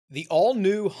The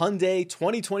all-new Hyundai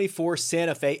 2024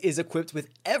 Santa Fe is equipped with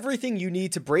everything you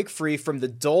need to break free from the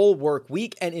dull work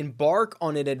week and embark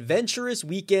on an adventurous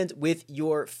weekend with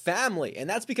your family. And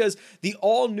that's because the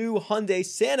all-new Hyundai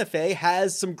Santa Fe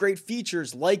has some great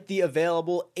features like the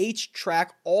available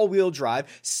H-Track all-wheel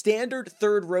drive, standard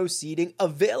third-row seating,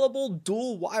 available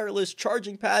dual wireless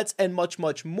charging pads, and much,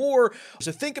 much more.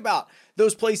 So think about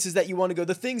those places that you want to go,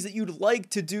 the things that you'd like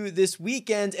to do this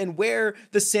weekend, and where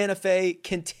the Santa Fe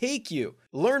can take you.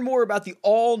 Learn more about the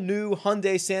all-new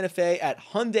Hyundai Santa Fe at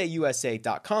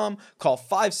HyundaiUSA.com. Call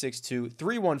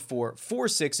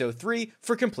 562-314-4603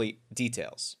 for complete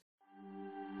details.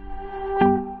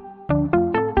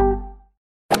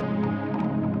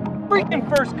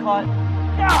 Freaking first cut.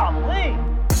 Golly.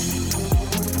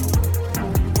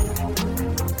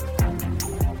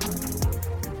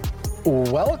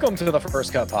 Welcome to the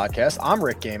First Cut Podcast. I'm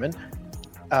Rick Gaiman,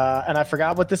 and I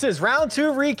forgot what this is. Round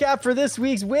 2 recap for this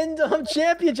week's Wyndham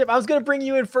Championship. I was going to bring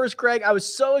you in first, Greg. I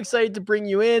was so excited to bring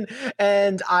you in,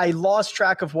 and I lost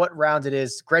track of what round it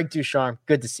is. Greg Ducharme,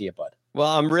 good to see you, bud.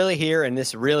 Well, I'm really here, and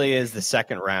this really is the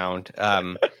second round.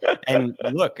 And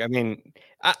look, I mean,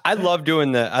 I love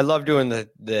doing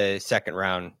the second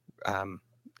round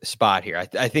spot here.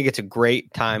 I think it's a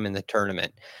great time in the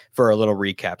tournament for a little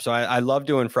recap. So I love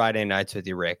doing Friday nights with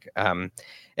you, Rick.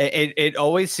 It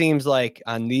always seems like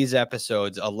on these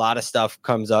episodes, a lot of stuff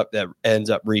comes up that ends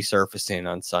up resurfacing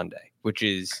on Sunday, which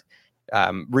is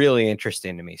really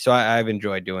interesting to me. So I've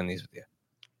enjoyed doing these with you.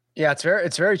 Yeah,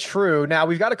 it's very true. Now,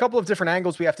 we've got a couple of different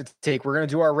angles we have to take. We're going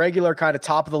to do our regular kind of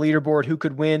top of the leaderboard, who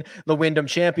could win the Wyndham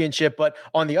Championship. But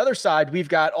on the other side, we've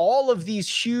got all of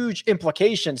these huge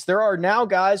implications. There are now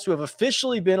guys who have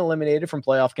officially been eliminated from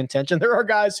playoff contention. There are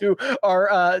guys who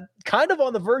are kind of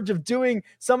on the verge of doing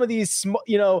some of these,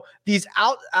 these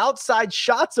outside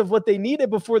shots of what they needed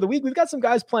before the week. We've got some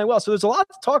guys playing well. So there's a lot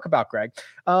to talk about, Greg.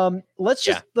 Let's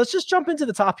just jump into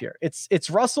the top here. It's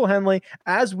Russell Henley.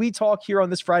 As we talk here on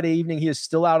this Friday evening, he is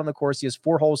still out on the course. He has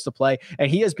 4 holes to play,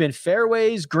 and he has been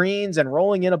fairways, greens, and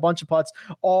rolling in a bunch of putts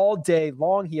all day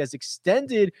long. He has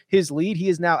extended his lead. He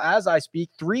is now, as I speak,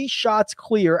 3 shots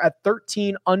clear at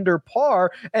 13 under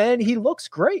par, and he looks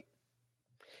great.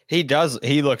 He does.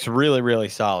 He looks really, really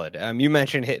solid. You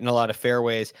mentioned hitting a lot of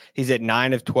fairways. He's at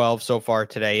 9 of 12 so far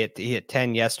today. He hit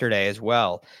 10 yesterday as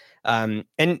well.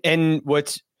 And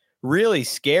what's really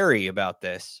scary about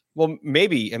this, well,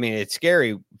 maybe, I mean, it's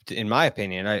scary in my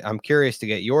opinion. I'm curious to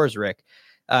get yours, Rick.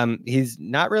 He's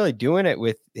not really doing it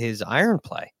with his iron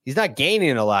play. He's not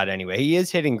gaining a lot anyway. He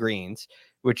is hitting greens,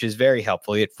 which is very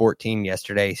helpful. He hit 14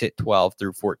 yesterday. He's hit 12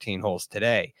 through 14 holes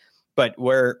today. But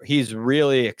where he's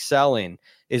really excelling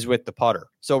is with the putter.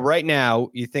 So right now,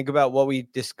 you think about what we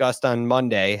discussed on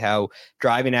Monday, how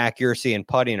driving accuracy and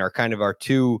putting are kind of our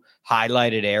 2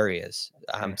 highlighted areas.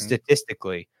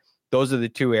 Statistically, those are the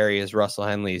 2 areas Russell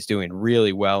Henley is doing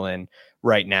really well in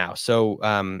right now. So,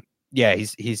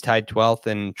 he's tied 12th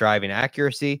in driving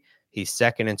accuracy. He's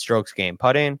second in strokes gained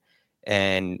putting,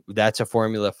 and that's a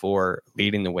formula for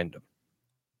leading the Wyndham.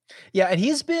 Yeah, and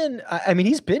he's been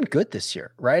good this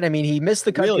year, right? I mean, he missed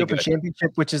the Kentucky Open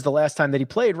Championship, which is the last time that he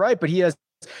played, right? But he has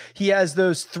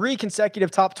those 3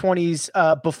 consecutive top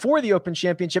 20s before the Open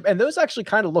Championship, and those actually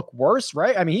kind of look worse,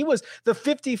 right? I mean, he was the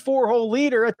 54-hole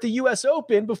leader at the U.S.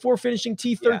 Open before finishing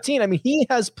T13. Yeah. I mean, he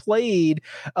has played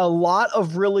a lot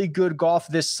of really good golf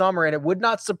this summer, and it would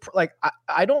not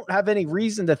I don't have any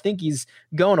reason to think he's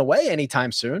going away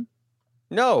anytime soon.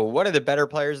 No, one of the better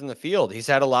players in the field. He's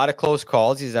had a lot of close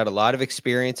calls. He's had a lot of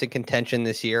experience and contention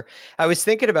this year. I was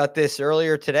thinking about this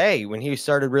earlier today when he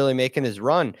started really making his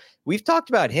run. We've talked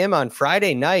about him on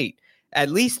Friday night at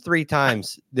least 3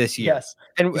 times this year. Yes.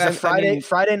 And he's a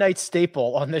Friday night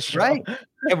staple on this show. Right.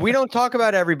 And we don't talk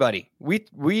about everybody.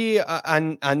 We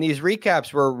on these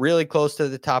recaps, we're really close to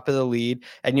the top of the lead,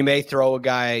 and you may throw a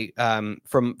guy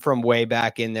from way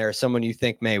back in there, someone you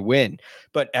think may win.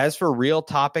 But as for real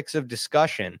topics of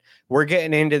discussion, we're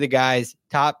getting into the guys,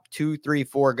 top 2, 3,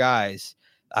 4 guys,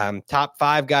 top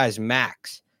 5 guys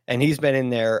max. And he's been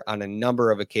in there on a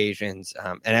number of occasions,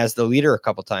 and as the leader a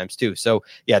couple times too. So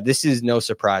yeah, this is no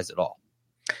surprise at all.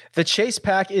 The Chase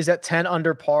pack is at 10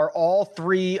 under par. All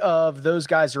 3 of those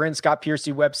guys are in: Scott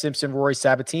Piercy, Webb Simpson, Rory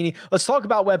Sabatini. Let's talk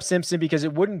about Webb Simpson, because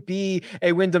it wouldn't be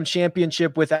a Wyndham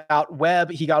Championship without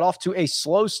Webb. He got off to a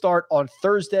slow start on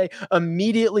Thursday,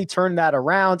 immediately turned that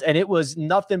around, and it was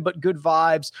nothing but good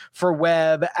vibes for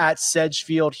Webb at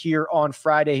Sedgefield here on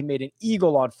Friday. He made an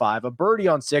eagle on 5, a birdie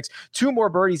on 6, 2 more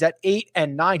birdies at 8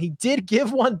 and 9. He did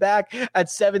give one back at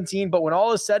 17, but when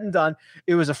all is said and done,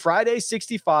 it was a Friday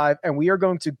 65, and we are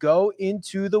going to go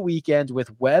into the weekend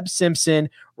with Webb Simpson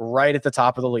right at the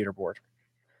top of the leaderboard.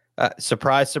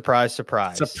 Surprise.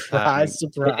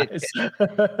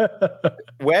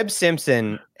 Webb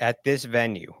Simpson at this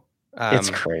venue. It's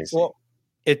crazy. Well,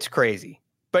 it's crazy.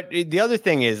 But the other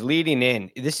thing is, leading in,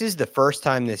 this is the first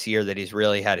time this year that he's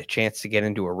really had a chance to get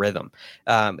into a rhythm.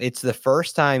 It's the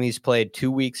first time he's played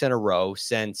 2 weeks in a row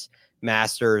since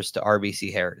Masters to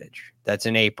RBC Heritage. That's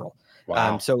in April.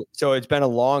 Wow. So it's been a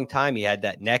long time. He had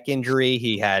that neck injury.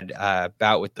 He had a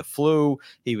bout with the flu.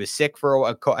 He was sick for a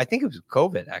while. I think it was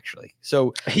COVID, actually.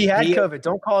 So he had COVID.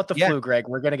 Don't call it the flu, Greg.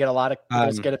 We're going to get a lot of.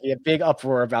 There's going to be a big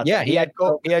uproar about that. Yeah, he had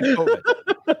COVID.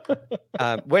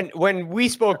 When we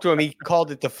spoke to him, he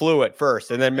called it the flu at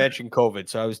first, and then mentioned COVID.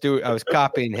 So I was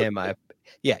copying him.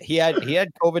 He had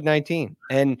COVID-19,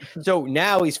 and so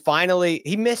now he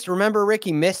missed. Remember, Rick,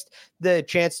 he missed the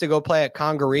chance to go play at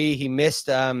Congaree. He missed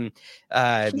the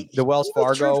Wells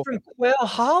Fargo from Quail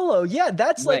Hollow. Yeah,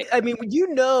 that's right. I mean, you're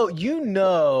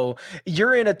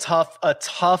in a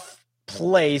tough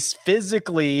place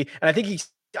physically, and I think he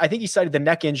cited the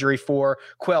neck injury for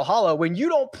Quail Hollow. When you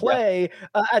don't play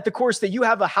at the course that you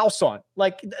have a house on,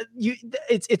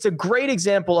 it's a great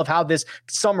example of how this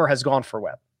summer has gone for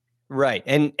Webb. Right.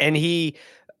 And he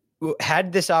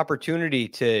had this opportunity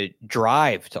to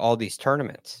drive to all these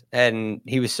tournaments, and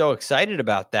he was so excited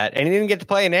about that, and he didn't get to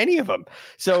play in any of them.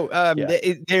 So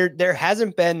there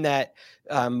hasn't been that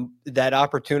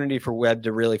opportunity for Webb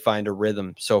to really find a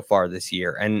rhythm so far this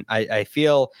year. And I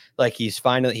feel like he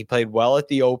played well at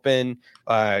the Open,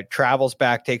 travels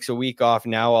back, takes a week off.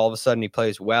 Now all of a sudden he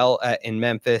plays well in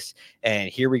Memphis. And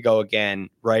here we go again,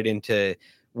 right into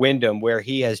Wyndham, where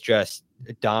he has just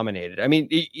dominated. I mean,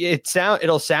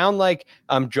 it'll sound like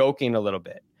I'm joking a little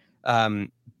bit.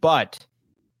 But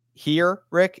here,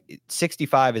 Rick,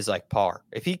 65 is like par.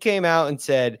 If he came out and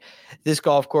said this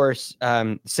golf course,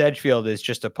 Sedgefield is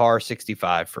just a par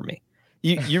 65 for me,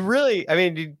 you really, I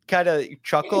mean, you'd kind of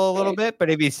chuckle a little bit, but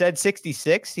if he said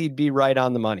 66, he'd be right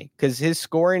on the money, because his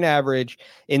scoring average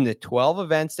in the 12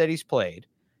 events that he's played,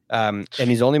 and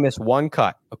he's only missed one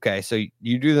cut. Okay. So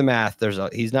you do the math.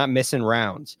 He's not missing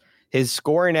rounds. His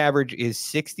scoring average is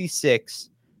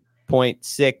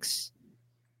 66.6.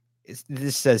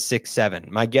 This says 6.7.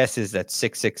 My guess is that's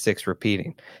 666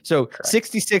 repeating. So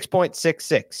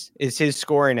 66.66 is his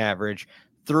scoring average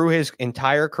through his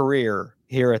entire career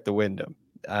here at the Wyndham.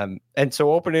 And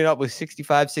so opening up with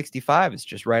 65 is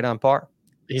just right on par.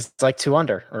 He's like 2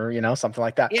 under, or something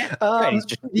like that. Yeah, right. He's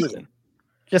just cruising.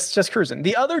 Just cruising.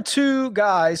 The other two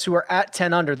guys who are at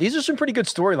 10 under, these are some pretty good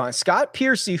storylines. Scott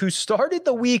Piercy, who started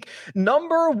the week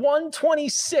number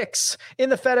 126 in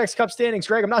the FedEx Cup standings.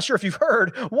 Greg, I'm not sure if you've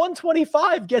heard,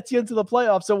 125 gets you into the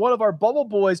playoffs. So one of our bubble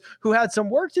boys who had some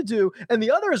work to do. And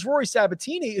the other is Rory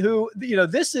Sabatini, who,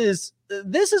 this is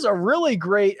a really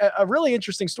great, a really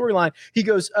interesting storyline. He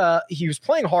was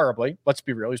playing horribly. Let's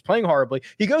be real. He was playing horribly.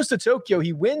 He goes to Tokyo.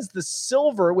 He wins the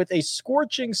silver with a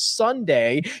scorching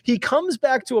Sunday. He comes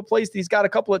back to a place that he's got a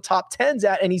couple of top 10s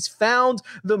at, and he's found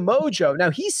the mojo.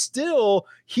 Now he still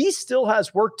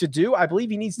has work to do. I believe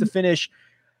he needs to finish.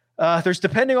 There's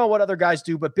depending on what other guys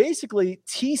do, but basically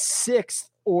T6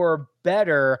 or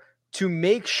better to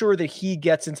make sure that he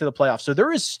gets into the playoffs. So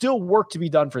there is still work to be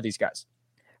done for these guys.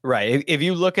 Right. If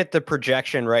you look at the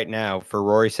projection right now for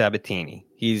Rory Sabatini,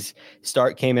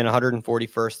 came in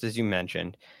 141st, as you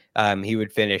mentioned. He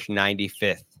would finish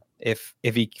 95th if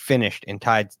he finished and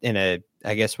tied in a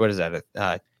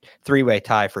 3-way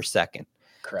tie for second.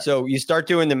 Correct. So you start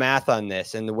doing the math on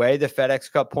this, and the way the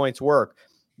FedEx Cup points work,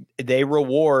 they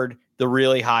reward the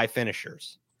really high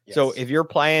finishers. Yes. So if you're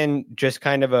playing just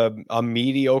kind of a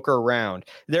mediocre round,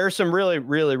 there are some really,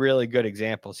 really, really good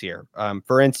examples here.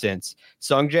 For instance,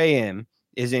 Sung Jae Im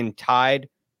is in tied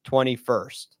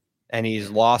 21st, and he's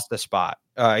lost a spot.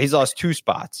 He's lost 2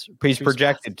 spots. He's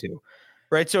projected to.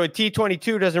 Right. So a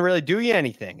T22 doesn't really do you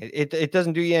anything. It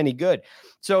doesn't do you any good.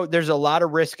 So there's a lot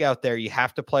of risk out there. You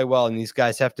have to play well, and these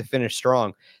guys have to finish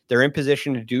strong. They're in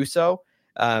position to do so.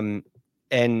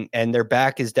 And their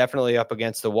back is definitely up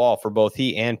against the wall for both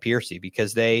he and Piercy,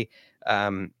 because they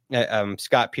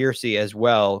Scott Piercy as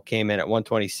well came in at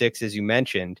 126, as you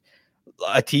mentioned.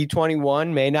 A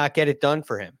T21 may not get it done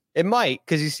for him. It might,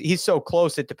 because he's so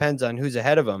close. It depends on who's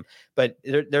ahead of him. But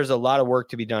there's a lot of work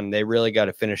to be done. They really got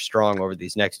to finish strong over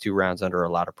these next 2 rounds under a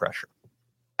lot of pressure.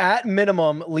 At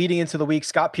minimum, leading into the week,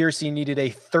 Scott Piercy needed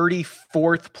a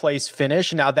 34th place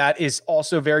finish. Now, that is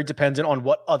also very dependent on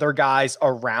what other guys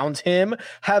around him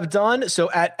have done. So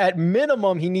at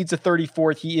minimum, he needs a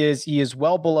 34th. He is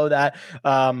well below that.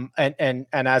 And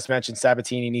as mentioned,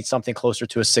 Sabatini needs something closer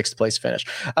to a 6th place finish.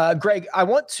 Greg, I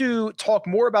want to talk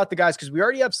more about the guys because we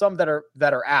already have some that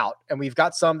are out, and we've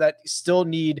got some that still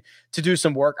need to do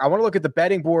some work. I want to look at the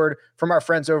betting board from our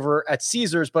friends over at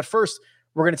Caesars, but first,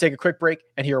 we're going to take a quick break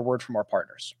and hear a word from our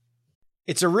partners.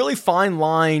 It's a really fine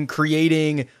line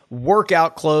creating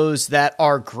workout clothes that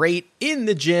are great in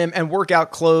the gym and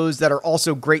workout clothes that are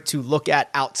also great to look at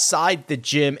outside the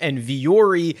gym. And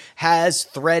Vuori has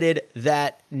threaded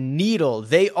that needle.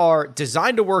 They are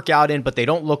designed to work out in, but they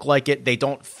don't look like it. They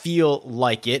don't feel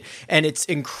like it. And it's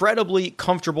incredibly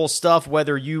comfortable stuff,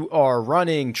 whether you are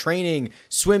running, training,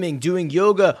 swimming, doing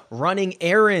yoga, running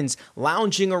errands,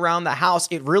 lounging around the house.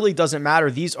 It really doesn't matter.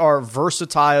 These are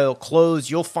versatile clothes.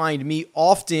 You'll find me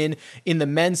often in the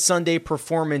men's Sunday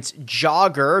performance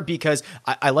jogger because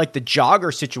I like the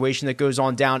jogger situation that goes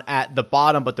on down at the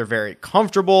bottom, but they're very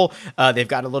comfortable. They've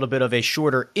got a little bit of a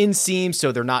shorter inseam,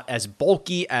 so they're not as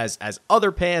bulky as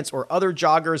other pants or other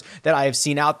joggers that I have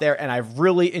seen out there, and I've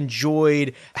really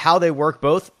enjoyed how they work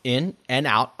both in and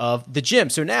out of the gym.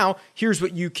 So now here's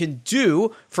what you can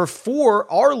do for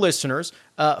our listeners.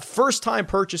 First-time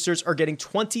purchasers are getting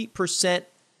 20%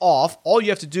 off. All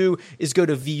you have to do is go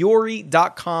to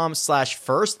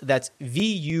vuori.com/first. That's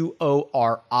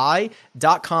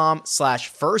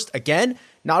VUORI.com/first. Again,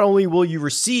 not only will you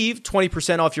receive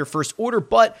 20% off your first order,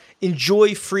 but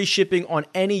enjoy free shipping on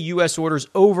any U.S. orders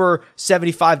over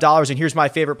 $75. And here's my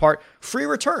favorite part, free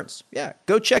returns. Yeah,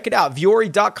 go check it out.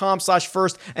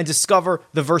 vuori.com/first and discover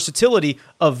the versatility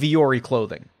of Vuori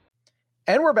clothing.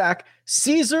 And we're back.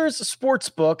 Caesars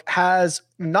Sportsbook has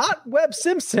not Webb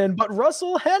Simpson, but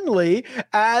Russell Henley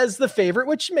as the favorite,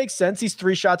 which makes sense. He's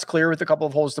 3 shots clear with a couple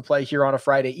of holes to play here on a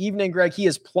Friday evening. Greg, he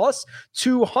is plus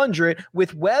 200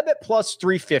 with Webb at plus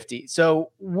 350.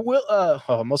 So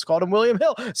almost called him William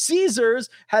Hill. Caesars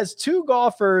has 2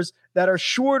 golfers that are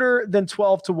shorter than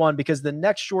 12-1 because the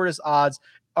next shortest odds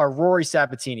are Rory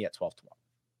Sabatini at 12-1.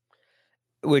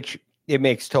 Which it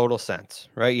makes total sense,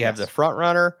 right? You have the front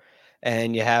runner,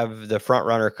 and you have the front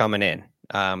runner coming in.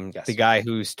 The guy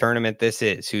whose tournament this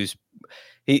is,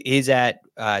 he's at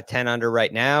 10 under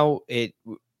right now. If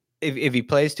he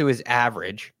plays to his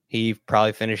average, he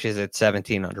probably finishes at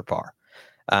 17 under par.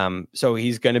 So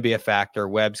he's going to be a factor.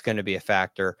 Webb's going to be a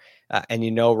factor.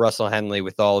 And Russell Henley,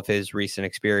 with all of his recent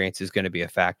experience, is going to be a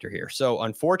factor here. So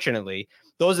unfortunately,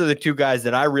 those are the 2 guys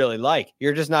that I really like.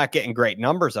 You're just not getting great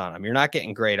numbers on them. You're not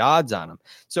getting great odds on them.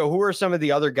 So who are some of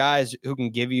the other guys who can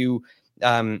give you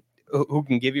a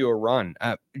run?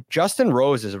 Justin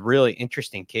Rose is a really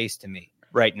interesting case to me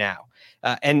right now.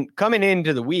 And coming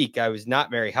into the week, I was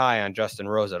not very high on Justin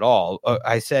Rose at all.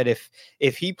 I said if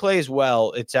he plays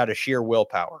well, it's out of sheer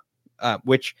willpower,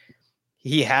 which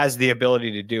he has the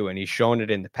ability to do, and he's shown it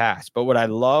in the past. But what I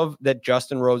love that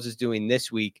Justin Rose is doing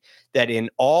this week, that in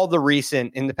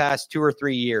the past 2 or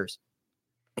 3 years,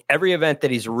 every event that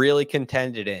he's really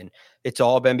contended in, it's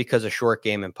all been because of short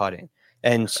game and putting.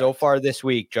 And so far this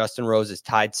week, Justin Rose is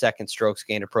tied second strokes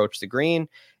gained approach the green,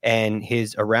 and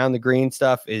his around the green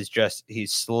stuff is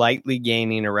he's slightly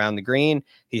gaining around the green.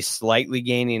 He's slightly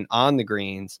gaining on the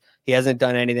greens. He hasn't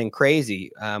done anything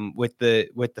crazy with the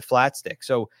flat stick.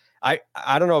 So I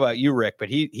don't know about you, Rick, but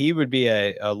he would be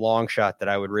a long shot that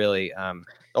I would really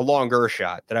a longer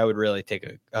shot that I would really take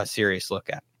a serious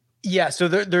look at. Yeah, so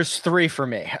there's 3 for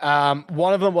me.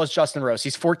 One of them was Justin Rose.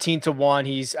 He's 14-1.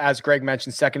 He's, as Greg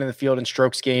mentioned, second in the field in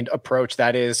strokes gained approach.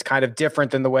 That is kind of different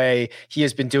than the way he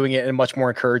has been doing it, and a much more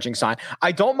encouraging sign.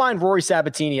 I don't mind Rory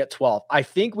Sabatini at 12. I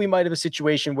think we might have a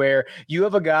situation where you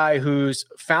have a guy who's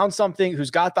found something,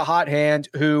 who's got the hot hand,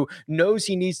 who knows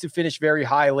he needs to finish very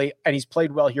highly, and he's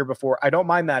played well here before. I don't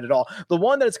mind that at all. The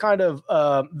one that's kind of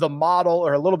the model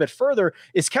or a little bit further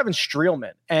is Kevin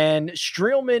Streelman. And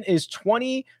Streelman is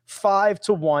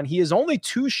 25-1. He is only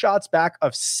 2 shots back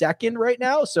of second right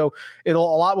now. So a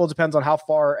lot will depend on how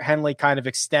far Henley kind of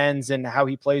extends and how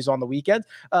he plays on the weekend.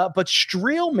 But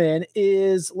Streelman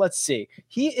is,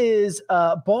 he is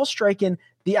ball striking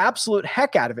the absolute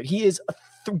heck out of it. He is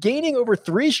gaining over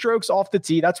 3 strokes off the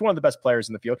tee. That's one of the best players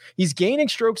in the field. He's gaining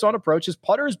strokes on approach. His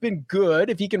putter has been good.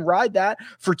 If he can ride that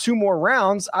for 2 more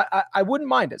rounds, I wouldn't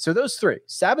mind it. So those 3,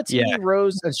 Sabatini,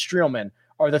 Rose, and Streelman,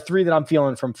 are the 3 that I'm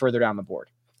feeling from further down the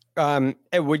board.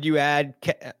 Would you add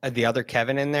the other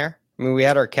Kevin in there? I mean, we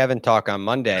had our Kevin talk on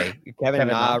Monday. Kevin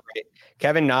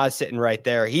Kevin Na's sitting right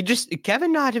there.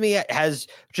 Kevin Na to me has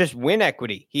just win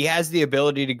equity. He has the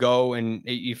ability to go, and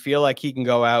you feel like he can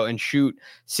go out and shoot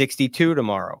 62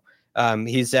 tomorrow.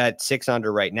 He's at 6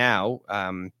 under right now.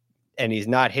 And he's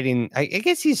not hitting. I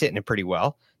guess he's hitting it pretty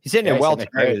well. He's hitting it well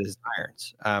today with his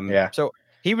irons. So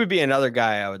he would be another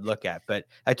guy I would look at. But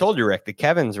I told you, Rick, the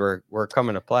Kevins were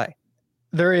coming to play.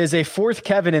 There is a fourth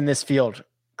Kevin in this field,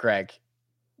 Greg,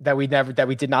 that we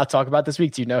did not talk about this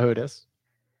week. Do you know who it is?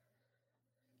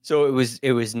 So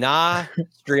it was Na,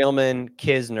 Streelman,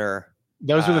 Kisner.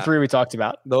 Those were the three we talked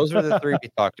about. Those were the three we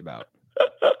talked about.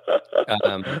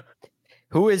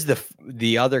 Who is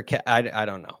the other? I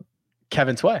don't know.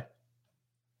 Kevin Tway.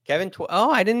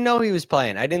 Oh, I didn't know he was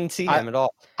playing. I didn't see him at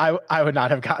all. I would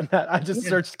not have gotten that. I just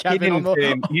searched Kevin.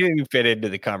 He didn't fit into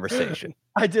the conversation.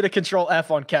 I did a Control F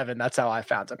on Kevin. That's how I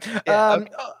found him. Yeah, okay.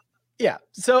 Yeah.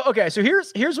 So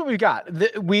here's what we've got.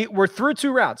 We're through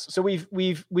 2 rounds. So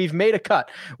we've made a cut.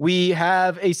 We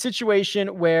have a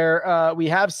situation where we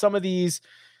have some of these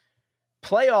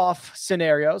playoff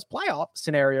scenarios.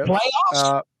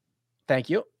 Thank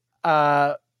you.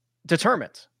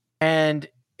 Determined. And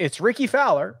it's Ricky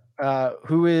Fowler,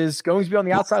 who is going to be on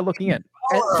the outside looking in.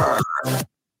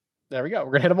 There we go.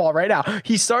 We're going to hit a ball right now.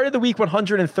 He started the week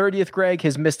 130th, Greg.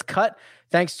 His missed cut,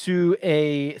 thanks to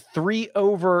a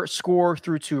 3-over score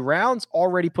through 2 rounds,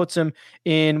 already puts him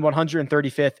in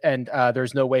 135th, and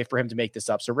there's no way for him to make this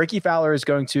up. So Ricky Fowler is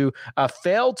going to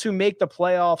fail to make the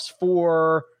playoffs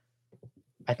for,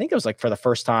 I think it was for the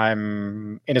first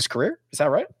time in his career. Is that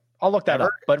right? I'll look that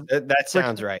up. But that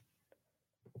sounds right.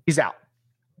 He's out.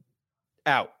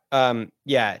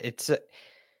 Yeah, it's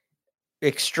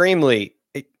extremely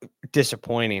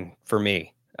disappointing for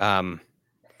me. Partly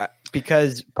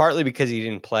because he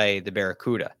didn't play the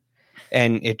Barracuda,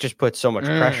 and it just puts so much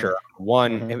pressure on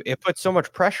one. Mm-hmm. It puts so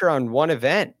much pressure on one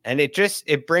event, and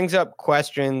it brings up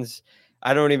questions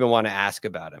I don't even want to ask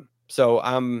about him. So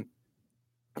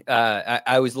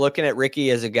I was looking at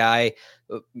Ricky as a guy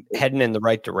heading in the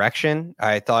right direction.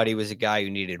 I thought he was a guy who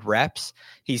needed reps.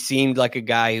 He seemed like a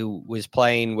guy who was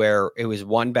playing where it was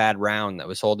one bad round that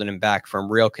was holding him back from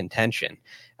real contention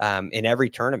in every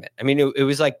tournament. I mean, it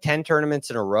was 10 tournaments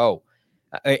in a row,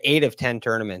 8 of 10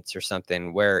 tournaments or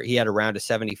something where he had a round of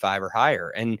 75 or higher,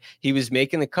 and he was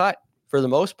making the cut for the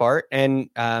most part. And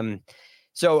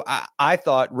so I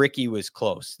thought Ricky was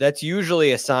close. That's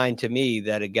usually a sign to me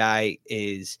that a guy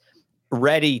is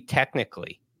ready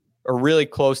technically, or really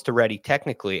close to ready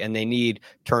technically, and they need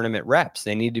tournament reps.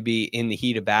 They need to be in the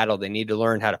heat of battle. They need to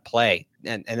learn how to play.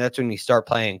 And that's when you start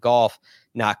playing golf,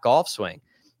 not golf swing.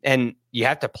 And you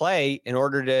have to play in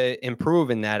order to improve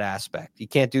in that aspect. You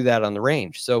can't do that on the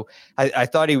range. So I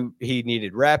thought he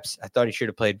needed reps. I thought he should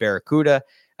have played Barracuda,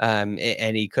 and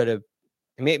he could have.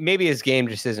 Maybe his game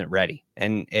just isn't ready,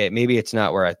 and maybe it's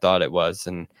not where I thought it was.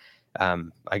 And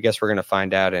I guess we're going to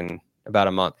find out in about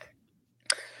a month.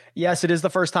 Yes, it is the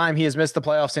first time he has missed the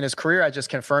playoffs in his career. I just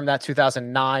confirmed that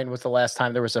 2009 was the last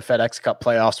time there was a FedEx Cup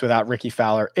playoffs without Ricky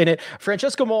Fowler in it.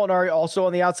 Francesco Molinari also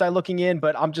on the outside looking in,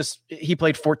 but he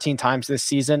played 14 times this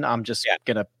season. I'm just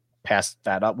going to pass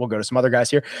that up. We'll go to some other guys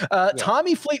here.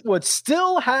 Tommy Fleetwood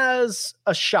still has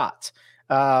a shot.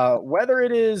 Whether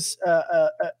it is,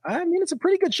 it's a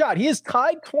pretty good shot. He is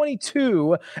tied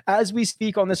 22 as we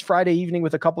speak on this Friday evening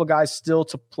with a couple of guys still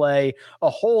to play a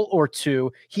hole or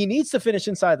two. He needs to finish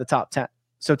inside the top 10.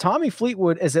 So Tommy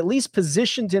Fleetwood has at least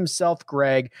positioned himself,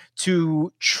 Greg,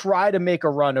 to try to make a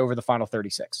run over the final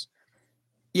 36.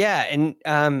 Yeah. And,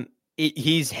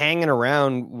 he's hanging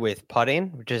around with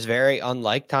putting, which is very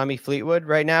unlike Tommy Fleetwood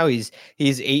right now. He's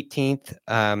 18th,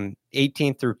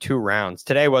 18th through 2 rounds.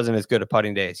 Today wasn't as good a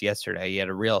putting day as yesterday. He had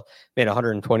made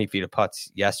 120 feet of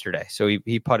putts yesterday. So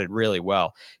he putted really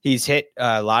well. He's hit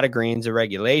a lot of greens in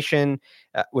regulation,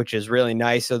 which is really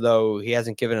nice, although he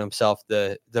hasn't given himself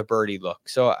the birdie look.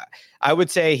 So I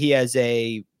would say he has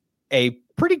a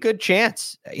pretty good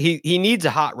chance. He needs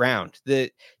a hot round. The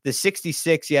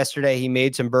 66 yesterday, he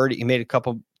made some birdie. He made a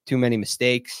couple too many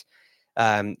mistakes.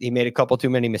 He made a couple too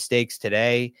many mistakes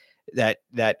today. That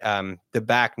the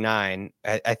back 9,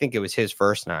 I think it was his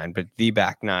first 9, but the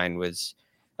back 9 was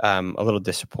a little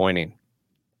disappointing.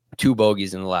 2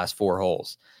 bogeys in the last 4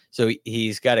 holes. So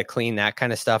he's got to clean that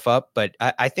kind of stuff up. But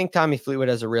I think Tommy Fleetwood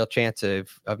has a real chance of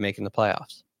making the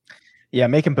playoffs. Yeah,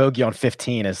 making bogey on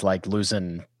 15 is like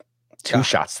losing 2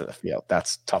 shots to the field.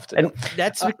 That's tough to do. And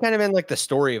that's kind of been like the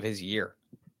story of his year.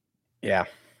 Yeah.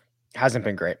 Hasn't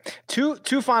been great.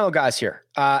 Two final guys here.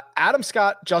 Adam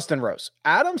Scott, Justin Rose.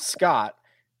 Adam Scott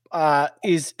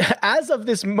is, as of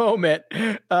this moment,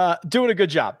 doing a good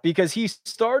job because he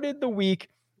started the week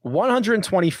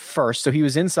 121st. So he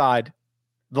was inside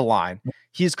the line.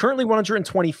 He is currently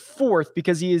 124th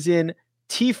because he is in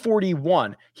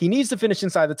T41. He needs to finish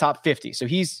inside the top 50. So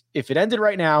if it ended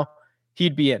right now,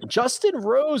 he'd be in. Justin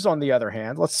Rose, on the other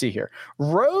hand, let's see here.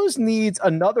 Rose needs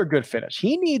another good finish.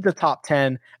 He needs a top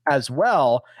 10 as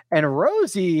well. And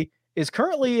Rosie is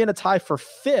currently in a tie for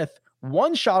 5th,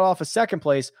 1 shot off of second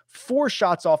place, 4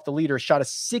 shots off the leader, shot a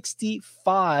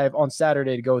 65 on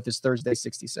Saturday to go with his Thursday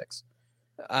 66.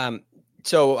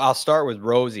 So I'll start with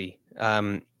Rosie.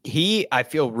 I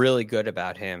feel really good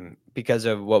about him because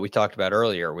of what we talked about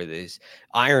earlier with his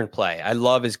iron play. I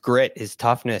love his grit, his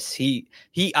toughness.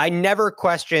 I never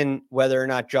question whether or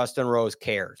not Justin Rose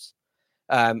cares.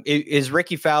 Is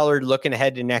Ricky Fowler looking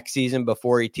ahead to next season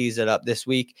before he tees it up this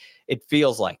week? It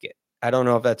feels like it. I don't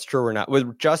know if that's true or not.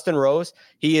 With Justin Rose,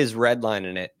 he is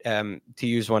redlining it, to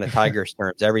use one of Tiger's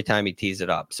terms, every time he tees it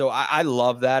up. So I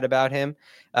love that about him.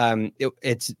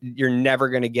 You're never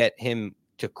going to get him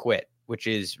to quit, which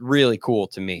is really cool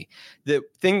to me. The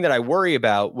thing that I worry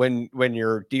about when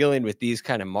you're dealing with these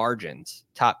kind of margins,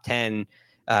 top 10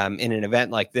 in an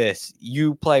event like this,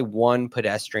 you play one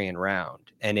pedestrian round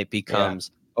and it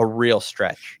becomes a real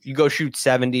stretch. You go shoot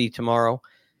 70 tomorrow,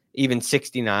 even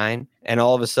 69, and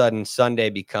all of a sudden Sunday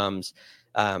becomes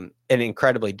an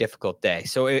incredibly difficult day.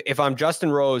 So if I'm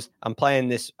Justin Rose, I'm playing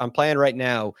right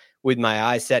now with my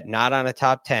eyes set not on a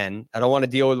top 10. I don't want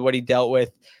to deal with what he dealt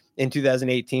with in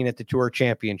 2018 at the Tour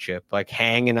Championship, like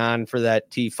hanging on for that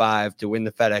T5 to win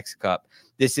the FedEx Cup.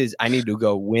 I need to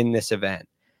go win this event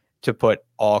to put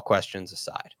all questions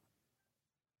aside.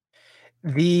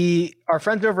 Our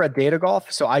friends over at Data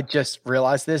Golf, so I just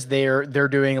realized this, they're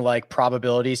doing like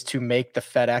probabilities to make the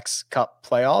FedEx Cup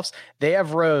playoffs. They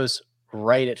have Rose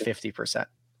right at 50%.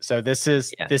 So this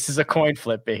is a coin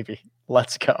flip, baby.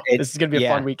 Let's go. This is going to be a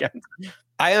fun weekend.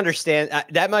 I understand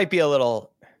that might be a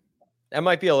little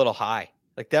high.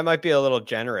 Like that might be a little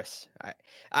generous.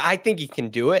 I think he can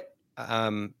do it.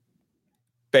 But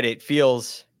it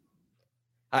feels,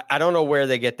 I don't know where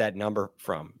they get that number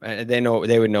from.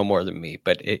 They would know more than me,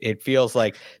 but it feels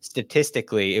like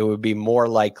statistically it would be more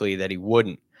likely that he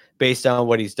wouldn't, based on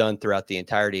what he's done throughout the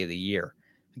entirety of the year.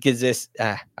 Because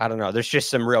I don't know. There's just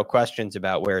some real questions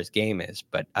about where his game is,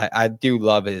 but I do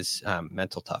love his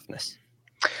mental toughness.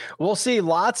 We'll see.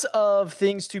 Lots of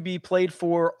things to be played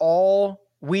for all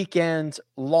weekend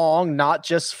long, not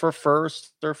just for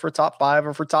first or for top 5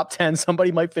 or for top 10.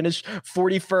 Somebody might finish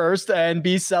 41st and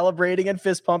be celebrating and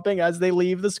fist pumping as they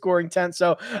leave the scoring tent.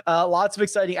 So lots of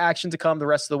exciting action to come the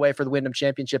rest of the way for the Wyndham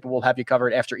Championship, and we'll have you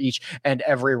covered after each and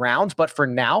every round. But for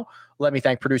now, let me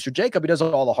thank producer Jacob. He does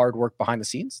all the hard work behind the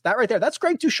scenes. That right there, that's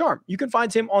Greg Ducharme. You can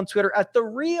find him on Twitter at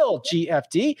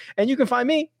 @TheRealGFD, and you can find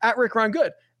me at Rick Ron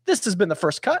Good. This has been The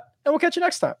First Cut, and we'll catch you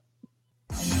next time.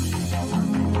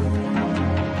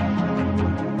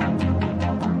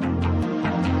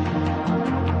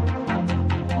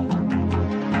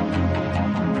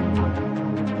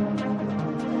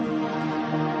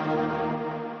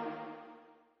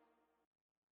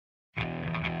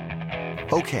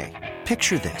 Okay,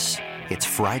 picture this. It's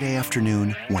Friday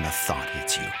afternoon when a thought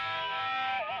hits you.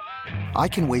 I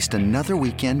can waste another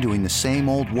weekend doing the same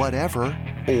old whatever,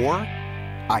 or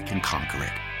I can conquer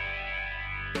it.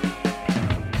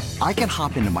 I can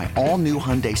hop into my all-new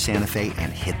Hyundai Santa Fe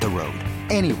and hit the road.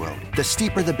 Any road. The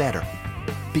steeper, the better.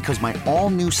 Because my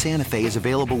all-new Santa Fe is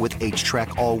available with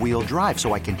H-Track all-wheel drive,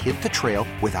 so I can hit the trail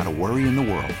without a worry in the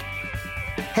world.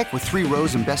 Heck, with 3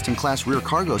 rows and best-in-class rear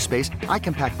cargo space, I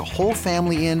can pack the whole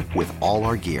family in with all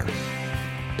our gear.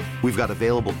 We've got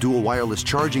available dual wireless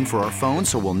charging for our phones,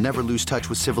 so we'll never lose touch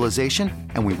with civilization,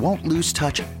 and we won't lose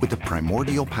touch with the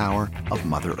primordial power of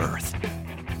Mother Earth.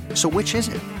 So which is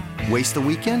it? Waste the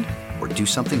weekend or do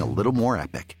something a little more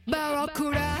epic?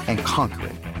 And conquer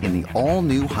it in the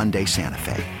all-new Hyundai Santa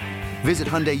Fe. Visit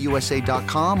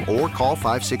HyundaiUSA.com or call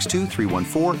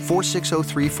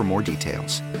 562-314-4603 for more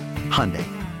details. Hyundai,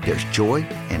 there's joy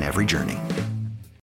in every journey.